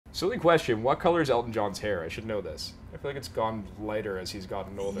Silly question. What color is Elton John's hair? I should know this. I feel like it's gone lighter as he's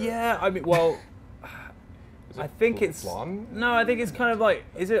gotten older. Yeah, I mean, well, I think it's blonde. No, I think it's kind of like,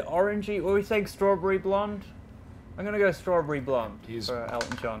 is it orangey? Were we saying strawberry blonde? I'm gonna go strawberry blonde for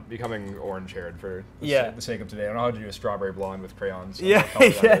Elton John. Becoming orange-haired for the sake of today. I don't know how to do a strawberry blonde with crayons. So yeah.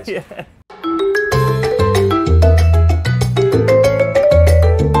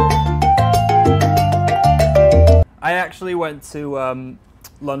 I actually went to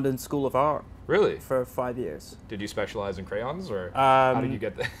London School of Art. Really? For 5 years. Did you specialize in crayons, or how did you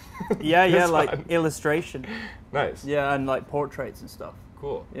get there? yeah, like illustration. Nice. Yeah, and like portraits and stuff.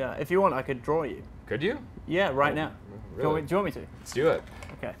 Cool. Yeah, if you want, I could draw you. Could you? Yeah, right now. Really? Do you want me to? Let's do it.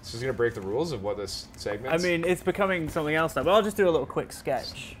 Okay. This is going to break the rules of what this segment is. I mean, it's becoming something else now, but I'll just do a little quick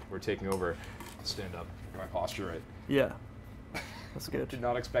sketch. We're taking over. I'll stand up. Get my posture right. Yeah. That's good. Did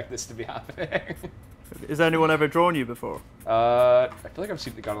not expect this to be happening. Has anyone ever drawn you before? I feel like I've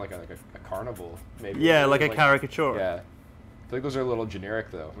seen kind of like a carnival, maybe. Yeah, like a caricature. Yeah. I feel like those are a little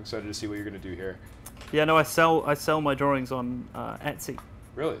generic, though. I'm excited to see what you're going to do here. Yeah, no, I sell my drawings on Etsy.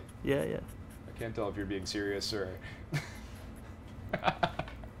 Really? Yeah. I can't tell if you're being serious or...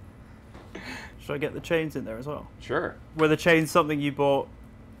 Should I get the chains in there as well? Sure. Were the chains something you bought,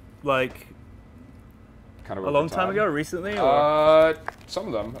 like, kind of a long time ago, recently? Or? Some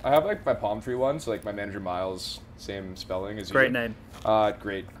of them. I have like my palm tree ones, like my manager Myles, same spelling as you. Great name.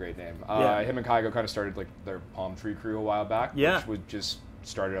 Great name. Him and Kygo kind of started like their palm tree crew a while back. Yeah. Which was just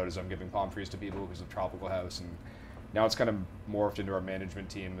started out as I'm giving palm trees to people because of Tropical House, and now it's kind of morphed into our management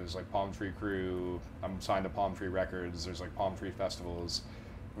team. There's like palm tree crew. I'm signed to Palm Tree Records. There's like palm tree festivals.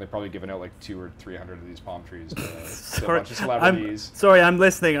 They've probably given out like 200 or 300 of these palm trees to a bunch of celebrities. I'm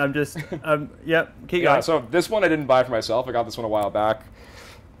listening. I'm just, yep, keep going. Yeah, so this one I didn't buy for myself. I got this one a while back.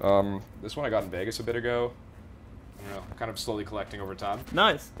 This one I got in Vegas a bit ago. I don't know, kind of slowly collecting over time.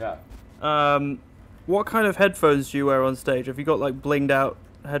 Nice. Yeah. What kind of headphones do you wear on stage? Have you got like blinged out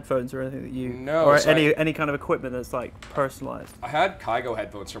headphones or anything that you... No. Or so any kind of equipment that's like personalized? I had Kygo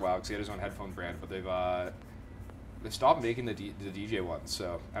headphones for a while because he had his own headphone brand, but they stopped making the DJ ones,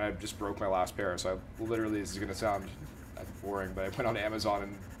 so, and I just broke my last pair, so I literally, this is going to sound boring, but I went on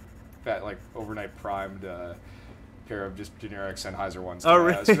Amazon and overnight primed a pair of just generic Sennheiser ones. Oh,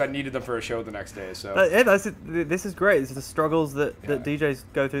 really? Because I needed them for a show the next day, so. This is great. It's the struggles that DJs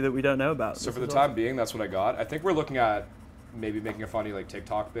go through that we don't know about. So for the time being, that's what I got. I think we're looking at maybe making a funny like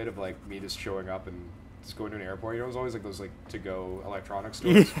TikTok bit of like me just showing up and just going to an airport. You know, there's always like those like to-go electronics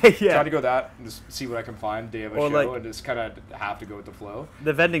stores. Yeah. Try to go that and just see what I can find day of a show and just kind of have to go with the flow.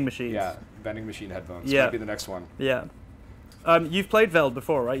 The vending machines. Yeah, vending machine headphones. Yeah. Might be the next one. Yeah. You've played Veld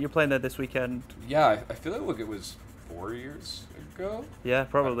before, right? You're playing there this weekend. Yeah, I feel like it was 4 years ago. Yeah,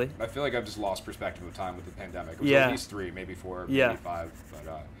 probably. I feel like I've just lost perspective of time with the pandemic. It was at least 3, maybe 4, maybe 5.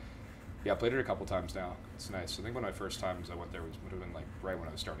 But yeah, I played it a couple times now. It's nice. I think one of my first times I went there would have been like right when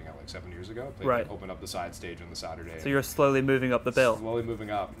I was starting out, like 7 years ago. I played, opened up the side stage on the Saturday. So you're slowly moving up the bill. Slowly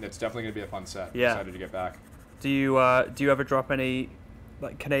moving up. It's definitely going to be a fun set. Yeah. I'm excited to get back. Do you ever drop any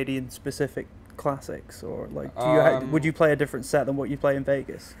like Canadian specific classics, or like would you play a different set than what you play in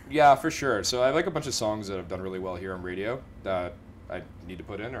Vegas? Yeah, for sure. So I have like a bunch of songs that have done really well here on radio that I need to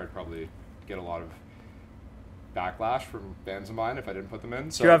put in, or I'd probably get a lot of backlash from fans of mine if I didn't put them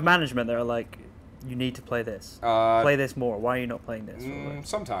in. So do you have management that are like, you need to play this, play this more? Why are you not playing this?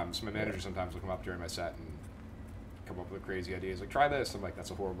 Sometimes my manager sometimes will come up during my set and come up with crazy ideas like, try this. I'm like,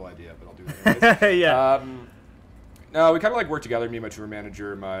 that's a horrible idea, but I'll do it anyways. Yeah. No, we kind of like work together, me and my tour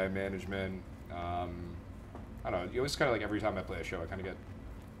manager, my management. I don't know, you always kind of like every time I play a show I kind of get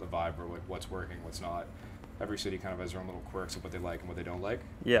the vibe or like what's working, what's not. Every city kind of has their own little quirks of what they like and what they don't like.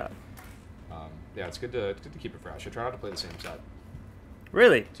 Yeah. Yeah, it's good to keep it fresh. I try not to play the same set.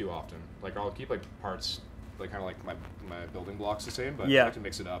 Really? Too often. Like I'll keep like parts, like kind of like my building blocks the same, but yeah. I like to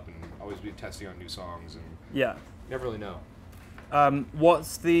mix it up and always be testing out new songs and yeah. You never really know.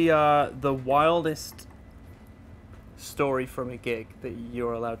 What's the wildest story from a gig that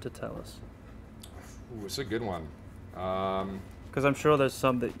you're allowed to tell us? Ooh, it's a good one. Because I'm sure there's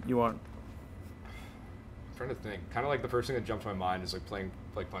some that you aren't. I'm trying to think. Kind of like the first thing that jumped to my mind is like playing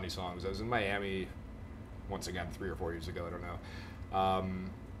like funny songs. I was in Miami once again 3 or 4 years ago. I don't know.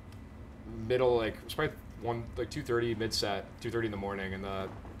 Middle like it was probably 2:30 mid set, 2:30 in the morning, and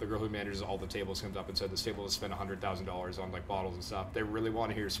the girl who manages all the tables comes up and said this table has spent $100,000 on like bottles and stuff. They really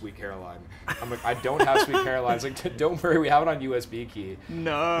want to hear Sweet Caroline. I'm like, I don't have Sweet Caroline. It's like, don't worry, we have it on USB key.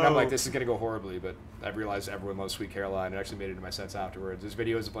 No. And I'm like, this is gonna go horribly, but I realized everyone loves Sweet Caroline. It actually made it into my sets afterwards. There's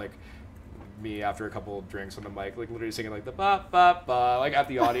videos of like me after a couple of drinks on the mic, like literally singing like the ba ba ba, like at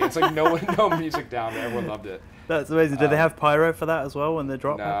the audience, like no music down, everyone loved it. That's amazing. Did they have pyro for that as well when they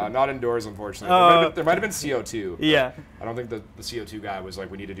dropped? No, not indoors, unfortunately. There might have been CO2. Yeah. I don't think the CO2 guy was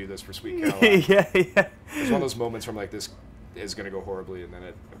like, we need to do this for Sweet Caroline. Yeah. It's one of those moments from like, this is going to go horribly, and then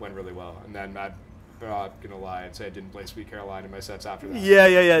it went really well. And then I'm not going to lie and say I didn't play Sweet Caroline in my sets after that.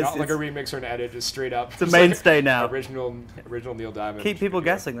 Yeah. Not like a remix or an edit, just straight up. It's a mainstay like now. Original Neil Diamond. Keep people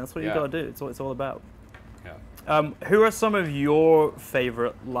guessing. That's what you got to do. It's what it's all about. Yeah. Who are some of your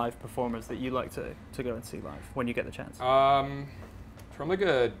favorite live performers that you like to go and see live when you get the chance? From like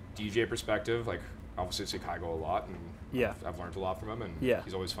a DJ perspective, like obviously I see Kygo a lot, and I've learned a lot from him, and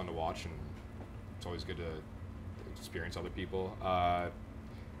he's always fun to watch, and it's always good to experience other people.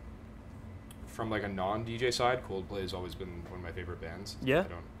 From like a non-DJ side, Coldplay has always been one of my favorite bands. Yeah. I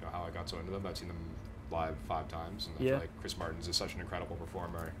don't know how I got so into them. I've seen them live 5 times, and I feel like Chris Martin's is such an incredible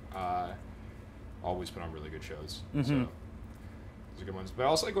performer. Always put on really good shows. So those are good ones. But I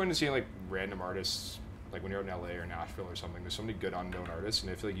also like going to see like random artists, like when you're out in LA or Nashville or something. There's so many good unknown artists,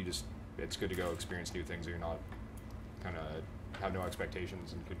 and I feel like it's good to go experience new things, or you're not kind of have no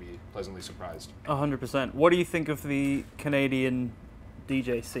expectations and could be pleasantly surprised. 100%. What do you think of the Canadian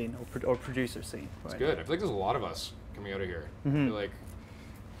DJ scene or producer scene? It's good. I feel like there's a lot of us coming out of here. I feel like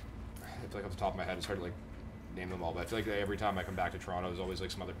off the top of my head, it's hard to like name them all, but I feel like every time I come back to Toronto, there's always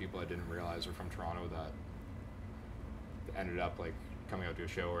like some other people I didn't realize were from Toronto that ended up like coming out to a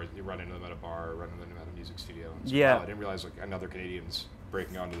show, or you run into them at a bar, or run into them at a music studio. And so, wow, I didn't realize like another Canadian's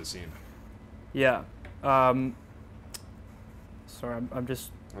breaking onto the scene. Yeah. Sorry, I'm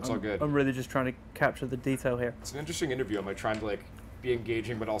just. That's all good. I'm really just trying to capture the detail here. It's an interesting interview. I'm like trying to like be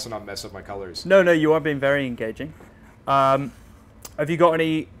engaging, but also not mess up my colors. No, you are being very engaging. Have you got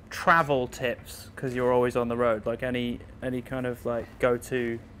any travel tips, because you're always on the road, like any kind of like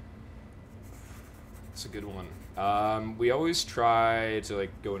go-to? It's a good one. We always try to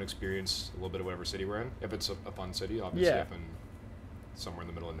like go and experience a little bit of whatever city we're in. If it's a fun city, obviously. If I'm somewhere in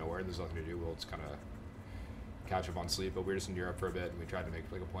the middle of nowhere and there's nothing to do, we'll just kind of catch up on sleep. But we were just in Europe for a bit, and we tried to make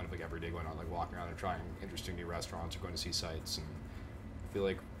like a point of like every day going out, like walking around and trying interesting new restaurants or going to see sites. And I feel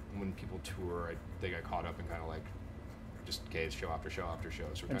like when people tour, they get caught up in kind of like just show after show after show.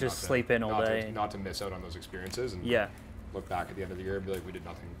 So and just sleep in all day. Not to miss out on those experiences, and look back at the end of the year and be like, we did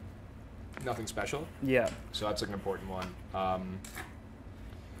nothing special. Yeah. So that's like an important one.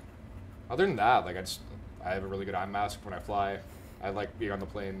 Other than that, like I have a really good eye mask when I fly. I like being on the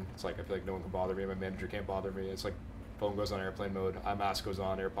plane. It's like I feel like no one can bother me. My manager can't bother me. It's like phone goes on airplane mode, eye mask goes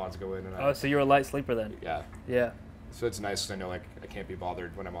on, AirPods go in, and so you're a light sleeper then? Yeah. Yeah. So it's nice because I know like I can't be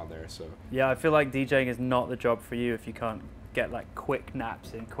bothered when I'm on there. So yeah, I feel like DJing is not the job for you if you can't get like quick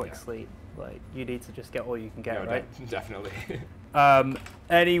naps and quick sleep. Like you need to just get all you can get, right? Definitely.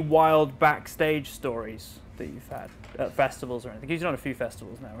 Any wild backstage stories that you've had at festivals or anything? You've done a few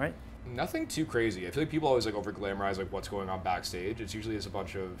festivals now, right? Nothing too crazy. I feel like people always like over glamorize like what's going on backstage. It's usually just a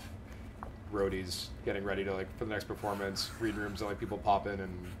bunch of roadies getting ready to like for the next performance, green rooms that like people pop in,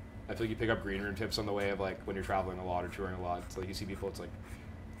 and I feel like you pick up green room tips on the way of like when you're traveling a lot or touring a lot. It's like you see people, it's like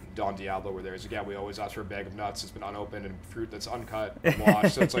Don Diablo where there's like, yeah, we always ask for a bag of nuts that's been unopened and fruit that's uncut and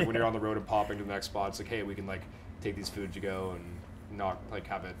washed. So it's like when you're on the road and popping to the next spot, it's like, hey, we can like take these food to go and not like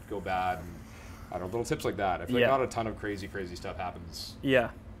have it go bad, and I don't know, little tips like that. I feel like not a ton of crazy stuff happens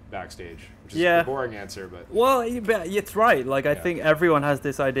backstage, which is a boring answer, but well, it's right. Like I think everyone has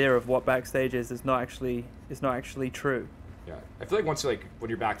this idea of what backstage is. It's not actually true. Yeah, I feel like once like when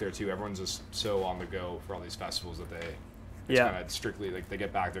you're back there too, everyone's just so on the go for all these festivals that it's kind of strictly like they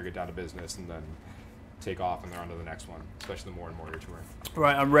get back there, get down to business, and then take off and they're on to the next one. Especially the more and more you're touring.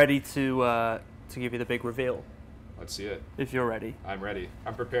 Right, I'm ready to give you the big reveal. Let's see it. If you're ready. I'm ready.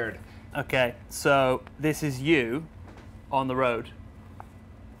 I'm prepared. Okay, so this is you on the road.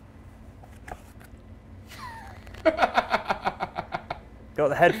 Got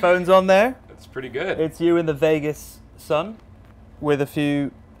the headphones on there. That's pretty good. It's you in the Vegas sun with a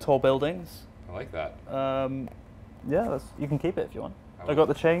few tall buildings. I like that. Yeah, you can keep it if you want. I got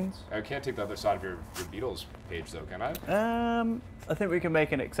the chains. I can't take the other side of your Beatles page though, can I? I think we can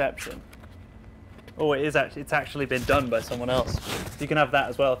make an exception. Oh, it's actually been done by someone else. You can have that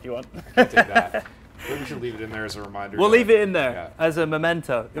as well if you want. Can't take that. Maybe we should leave it in there as a reminder. We'll leave it in there as a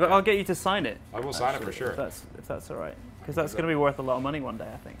memento. I'll get you to sign it. I will sign it for sure. If that's all right. Because that's going to be worth a lot of money one day,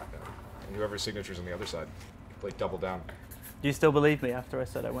 I think. And whoever's signature's on the other side. Like double down. Do you still believe me after I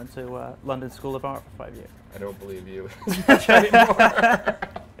said I went to London School of Art for 5 years? I don't believe you much anymore.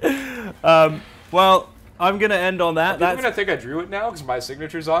 Well, I'm going to end on that. Are you going to think I drew it now because my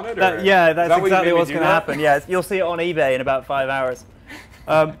signature's on it? That's exactly what's going to happen. Yeah, you'll see it on eBay in about 5 hours.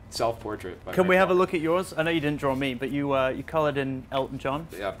 Self-portrait. Can we have a look at yours? I know you didn't draw me, but you coloured in Elton John.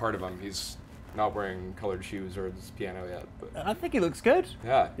 Yeah, part of him. He's not wearing colored shoes or his piano yet. But I think he looks good.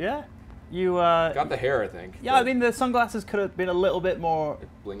 yeah. Yeah. You got the hair, I think. Yeah, I mean the sunglasses could have been a little bit more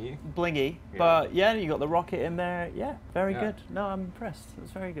blingy. Yeah. But yeah, you got the rocket in there. Yeah, very good. No, I'm impressed.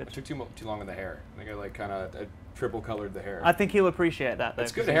 It's very good. I took too long with the hair. I think I triple colored the hair. I think he'll appreciate that though.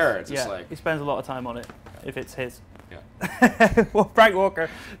 It's good hair. It's just like he spends a lot of time on it if it's his. Yeah. Well, Frank Walker,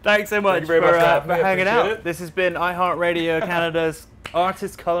 thanks so much for hanging out. It. This has been iHeartRadio Canada's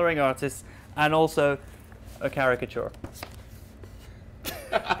artist colouring artist and also a caricature.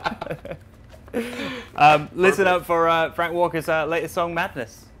 Listen up for Frank Walker's latest song,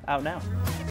 Madness, out now.